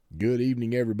Good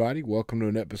evening, everybody. Welcome to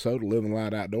an episode of Living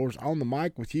Loud Outdoors. On the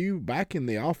mic with you, back in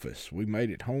the office. We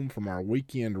made it home from our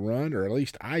weekend run, or at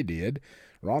least I did.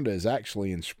 Rhonda is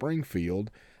actually in Springfield,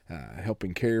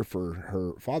 helping care for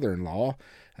her father-in-law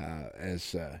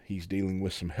as he's dealing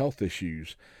with some health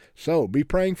issues. So be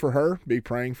praying for her. Be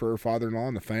praying for her father-in-law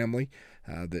and the family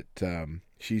that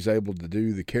she's able to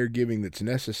do the caregiving that's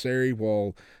necessary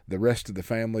while the rest of the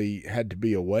family had to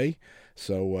be away.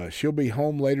 So she'll be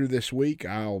home later this week.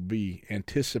 I'll be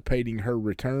anticipating her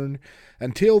return.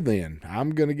 Until then,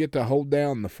 I'm going to get to hold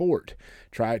down the fort,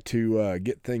 try to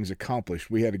get things accomplished.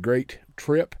 We had a great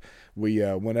trip. We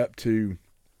went up to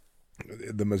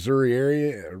the Missouri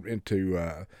area,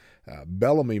 into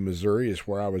Bellamy, Missouri is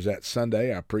where I was at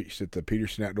Sunday. I preached at the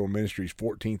Peterson Outdoor Ministries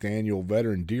 14th Annual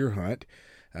Veteran Deer Hunt.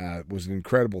 It was an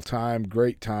incredible time,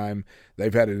 great time.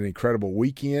 They've had an incredible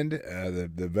weekend.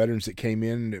 The veterans that came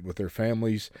in with their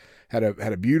families had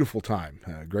a beautiful time.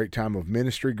 Great time of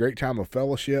ministry, great time of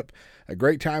fellowship, a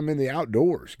great time in the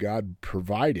outdoors. God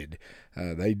provided.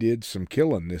 They did some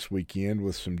killing this weekend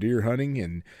with some deer hunting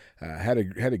and had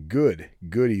a good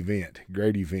event,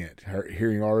 great event.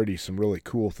 Hearing already some really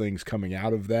cool things coming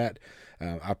out of that.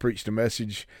 I preached a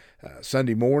message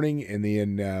Sunday morning and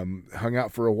then hung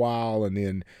out for a while and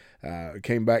then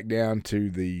came back down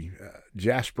to the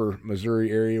Jasper,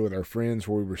 Missouri area with our friends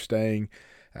where we were staying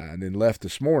and then left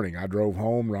this morning. I drove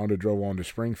home. Rhonda drove on to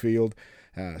Springfield.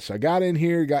 So I got in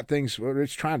here, got things.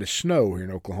 It's trying to snow here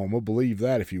in Oklahoma. Believe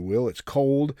that, if you will. It's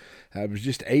cold. It was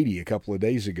just 80 a couple of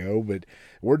days ago, but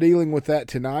we're dealing with that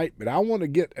tonight. But I want to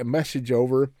get a message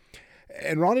over.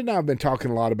 And Ron and I have been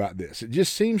talking a lot about this. It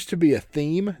just seems to be a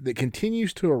theme that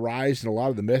continues to arise in a lot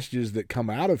of the messages that come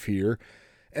out of here,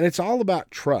 and it's all about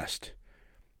trust.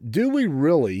 Do we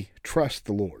really trust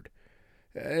the Lord?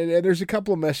 And there's a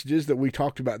couple of messages that we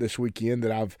talked about this weekend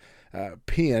that I've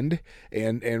pinned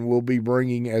and will be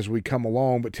bringing as we come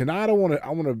along. But tonight I want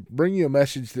to bring you a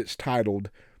message that's titled,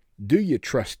 "Do You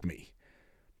Trust Me?"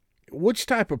 Which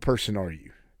type of person are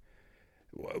you?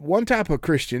 One type of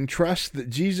Christian trusts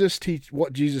that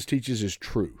what Jesus teaches is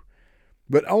true,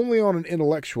 but only on an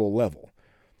intellectual level.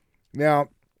 Now,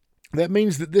 that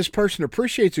means that this person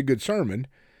appreciates a good sermon,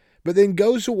 but then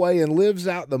goes away and lives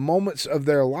out the moments of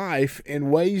their life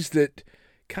in ways that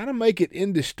kind of make it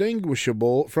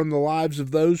indistinguishable from the lives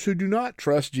of those who do not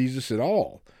trust Jesus at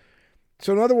all.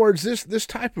 So in other words, this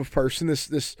type of person,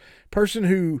 this person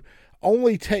who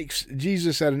only takes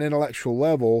Jesus at an intellectual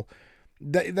level,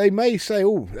 they may say,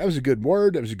 "Oh, that was a good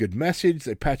word, that was a good message."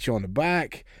 They pat you on the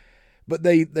back, but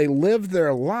they live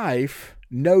their life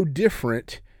no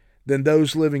different than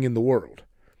those living in the world.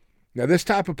 Now, this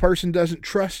type of person doesn't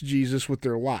trust Jesus with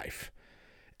their life,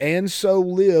 and so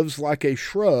lives like a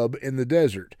shrub in the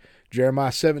desert.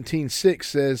 Jeremiah 17:6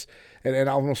 says, and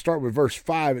I'm going to start with verse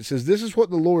 5, it says, "This is what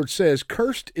the Lord says,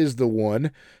 cursed is the one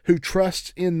who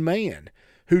trusts in man,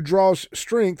 who draws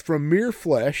strength from mere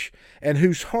flesh, and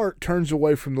whose heart turns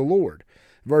away from the Lord."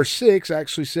 Verse 6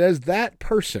 actually says, "That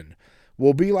person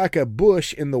will be like a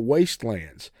bush in the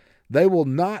wastelands. They will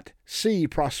not see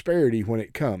prosperity when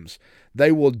it comes.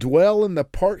 They will dwell in the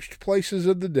parched places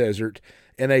of the desert,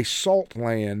 in a salt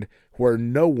land where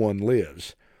no one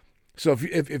lives." So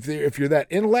if you're that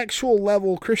intellectual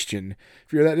level Christian,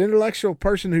 if you're that intellectual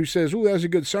person who says, "Ooh, that was a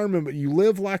good sermon," but you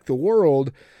live like the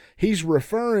world, he's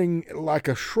referring like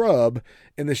a shrub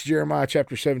in this Jeremiah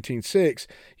chapter 17:6.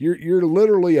 You're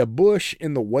literally a bush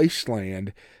in the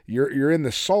wasteland. You're in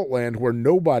the salt land where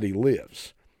nobody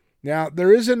lives. Now,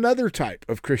 there is another type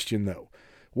of Christian, though,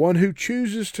 one who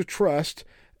chooses to trust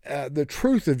the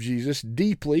truth of Jesus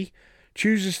deeply,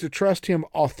 chooses to trust him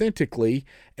authentically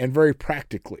and very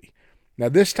practically. Now,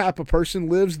 this type of person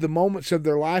lives the moments of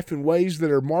their life in ways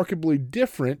that are markedly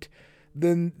different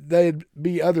than they'd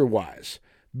be otherwise,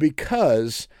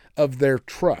 because of their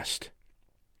trust.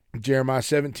 Jeremiah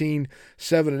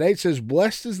 17:7-8 says,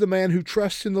 "Blessed is the man who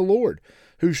trusts in the Lord,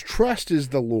 whose trust is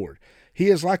the Lord. He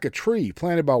is like a tree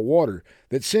planted by water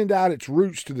that sends out its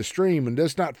roots to the stream and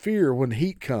does not fear when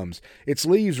heat comes. Its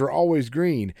leaves are always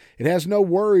green. It has no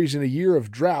worries in a year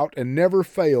of drought and never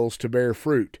fails to bear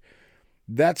fruit."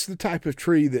 That's the type of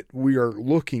tree that we are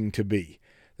looking to be.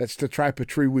 That's the type of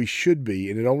tree we should be,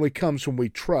 and it only comes when we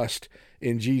trust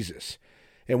in Jesus.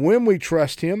 And when we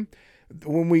trust him,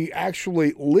 when we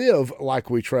actually live like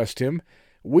we trust him,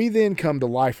 we then come to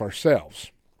life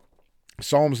ourselves.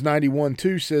 Psalms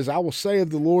 91:2 says, "I will say of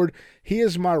the Lord, he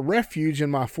is my refuge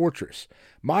and my fortress,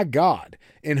 my God,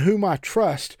 in whom I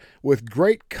trust with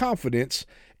great confidence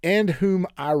and whom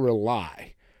I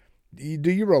rely."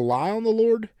 Do you rely on the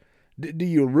Lord? Do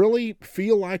you really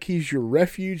feel like he's your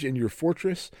refuge and your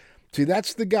fortress? See,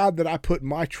 that's the God that I put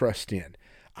my trust in.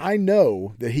 I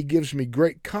know that he gives me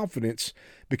great confidence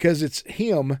because it's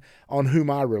him on whom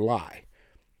I rely.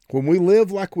 When we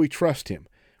live like we trust him,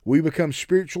 we become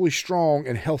spiritually strong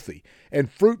and healthy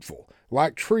and fruitful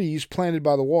like trees planted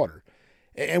by the water.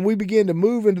 And we begin to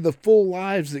move into the full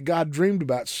lives that God dreamed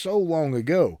about so long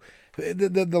ago.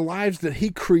 The lives that he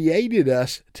created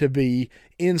us to be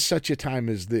in such a time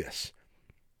as this.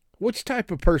 Which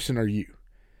type of person are you?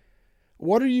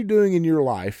 What are you doing in your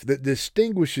life that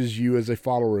distinguishes you as a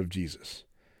follower of Jesus?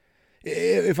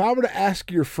 If I were to ask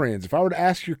your friends, if I were to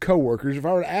ask your coworkers, if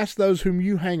I were to ask those whom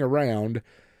you hang around,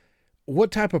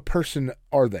 what type of person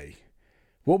are they?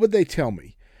 What would they tell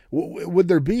me? Would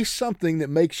there be something that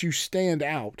makes you stand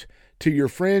out to your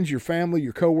friends, your family,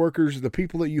 your coworkers, the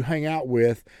people that you hang out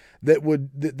with, that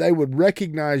they would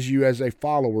recognize you as a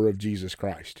follower of Jesus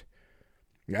Christ?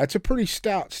 That's a pretty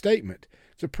stout statement.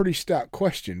 It's a pretty stout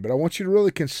question, but I want you to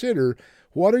really consider,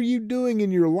 what are you doing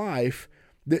in your life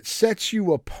that sets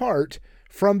you apart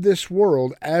from this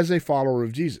world as a follower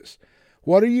of Jesus?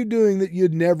 What are you doing that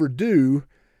you'd never do,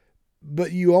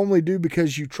 but you only do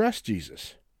because you trust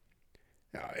Jesus?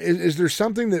 Is there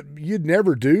something that you'd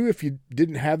never do if you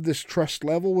didn't have this trust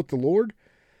level with the Lord?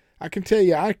 I can tell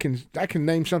you, I can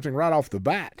name something right off the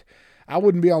bat. I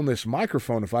wouldn't be on this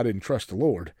microphone if I didn't trust the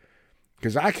Lord,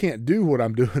 because I can't do what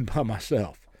I'm doing by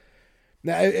myself.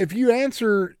 Now, if you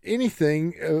answer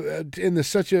anything in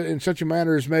such a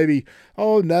manner as maybe,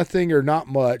 nothing or not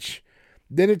much,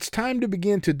 then it's time to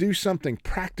begin to do something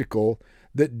practical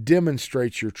that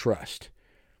demonstrates your trust.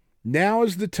 Now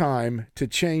is the time to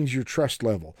change your trust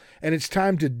level, and it's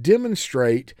time to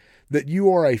demonstrate that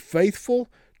you are a faithful,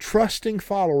 trusting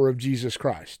follower of Jesus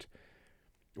Christ.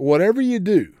 Whatever you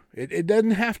do, it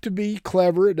doesn't have to be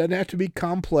clever, it doesn't have to be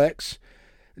complex.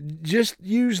 Just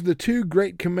use the 2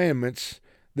 great commandments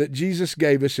that Jesus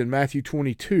gave us in Matthew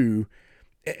 22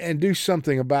 and do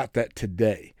something about that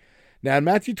today. Now, in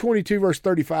Matthew 22, verse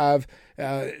 35,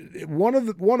 one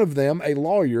of them, a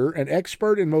lawyer, an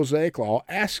expert in Mosaic law,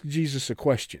 asked Jesus a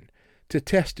question to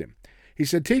test him. He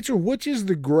said, "Teacher, which is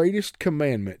the greatest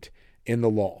commandment in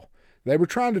the law?" They were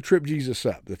trying to trip Jesus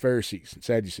up, the Pharisees and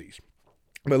Sadducees.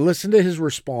 But listen to his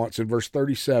response in verse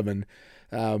 37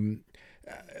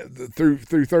 through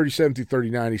 37 through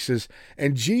 39. He says,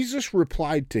 "And Jesus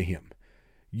replied to him,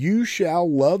 'You shall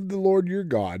love the Lord your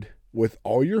God with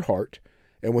all your heart,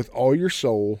 and with all your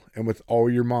soul, and with all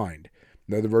your mind.'"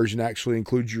 Another version actually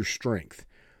includes your strength.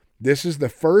 "This is the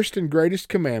first and greatest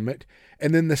commandment,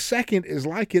 and then the second is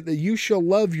like it, that you shall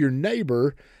love your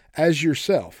neighbor as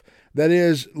yourself." That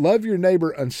is, love your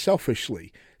neighbor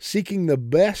unselfishly, seeking the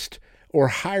best or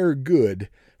higher good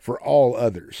for all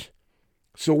others.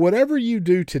 So whatever you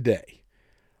do today,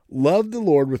 love the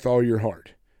Lord with all your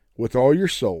heart, with all your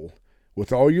soul,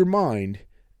 with all your mind,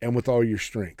 and with all your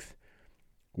strength.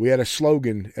 We had a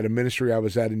slogan at a ministry I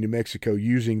was at in New Mexico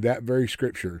using that very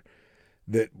scripture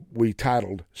that we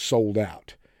titled "Sold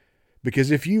Out." Because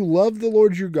if you love the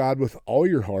Lord your God with all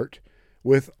your heart,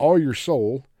 with all your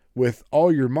soul, with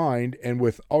all your mind, and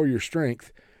with all your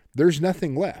strength, there's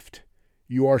nothing left.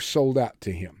 You are sold out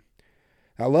to him.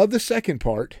 I love the second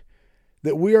part,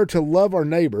 that we are to love our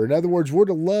neighbor. In other words, we're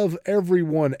to love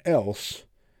everyone else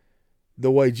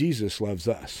the way Jesus loves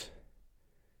us.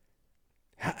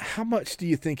 How much do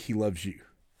you think he loves you?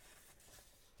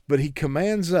 But he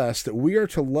commands us that we are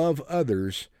to love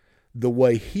others the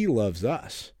way he loves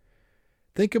us.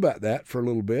 Think about that for a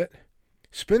little bit.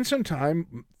 Spend some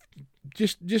time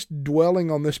just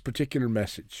dwelling on this particular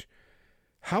message.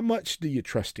 How much do you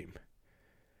trust him?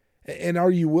 And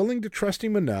are you willing to trust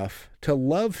him enough to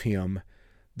love him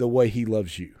the way he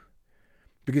loves you?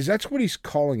 Because that's what he's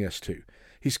calling us to.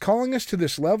 He's calling us to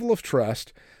this level of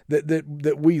trust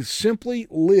that we simply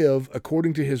live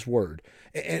according to his word.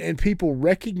 And people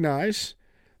recognize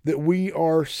that we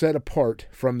are set apart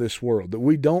from this world, that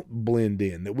we don't blend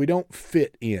in, that we don't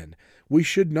fit in. We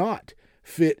should not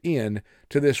fit in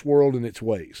to this world and its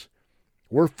ways.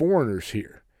 We're foreigners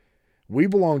here. We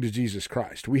belong to Jesus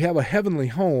Christ. We have a heavenly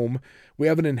home. We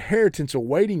have an inheritance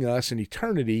awaiting us in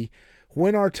eternity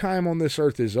when our time on this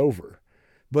earth is over.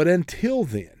 But until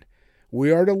then,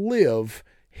 we are to live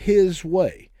his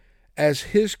way as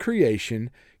his creation,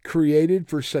 created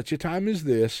for such a time as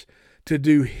this, to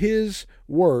do his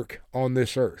work on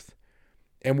this earth.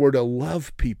 And we're to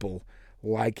love people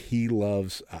like he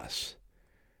loves us.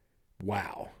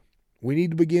 Wow. We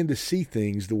need to begin to see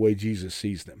things the way Jesus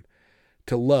sees them,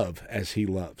 to love as he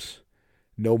loves,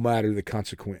 no matter the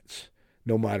consequence,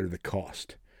 no matter the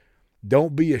cost.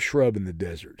 Don't be a shrub in the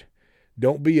desert.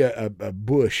 Don't be a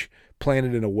bush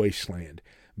planted in a wasteland.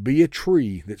 Be a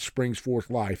tree that springs forth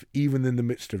life even in the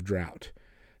midst of drought.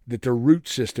 That the root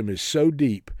system is so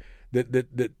deep that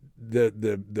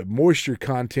the moisture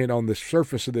content on the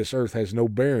surface of this earth has no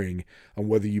bearing on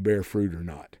whether you bear fruit or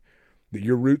not. That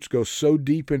your roots go so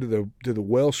deep into the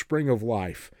wellspring of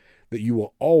life that you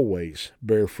will always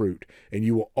bear fruit and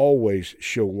you will always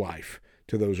show life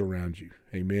to those around you.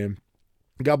 Amen.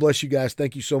 God bless you guys.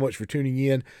 Thank you so much for tuning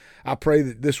in. I pray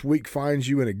that this week finds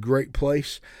you in a great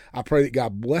place. I pray that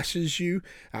God blesses you.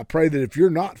 I pray that if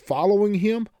you're not following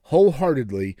him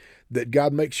wholeheartedly, that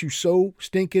God makes you so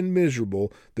stinking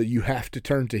miserable that you have to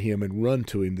turn to him and run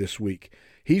to him this week.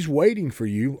 He's waiting for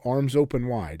you, arms open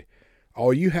wide.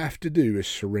 All you have to do is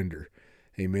surrender.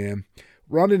 Amen.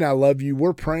 Rhonda and I love you.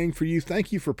 We're praying for you.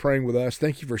 Thank you for praying with us.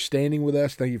 Thank you for standing with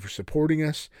us. Thank you for supporting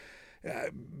us.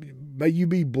 May you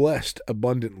be blessed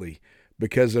abundantly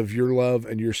because of your love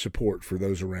and your support for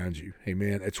those around you.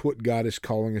 Amen. It's what God is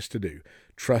calling us to do.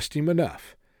 Trust him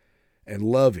enough and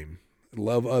love him.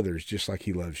 Love others just like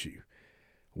he loves you.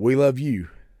 We love you.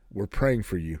 We're praying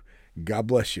for you. God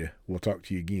bless you. We'll talk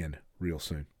to you again real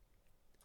soon.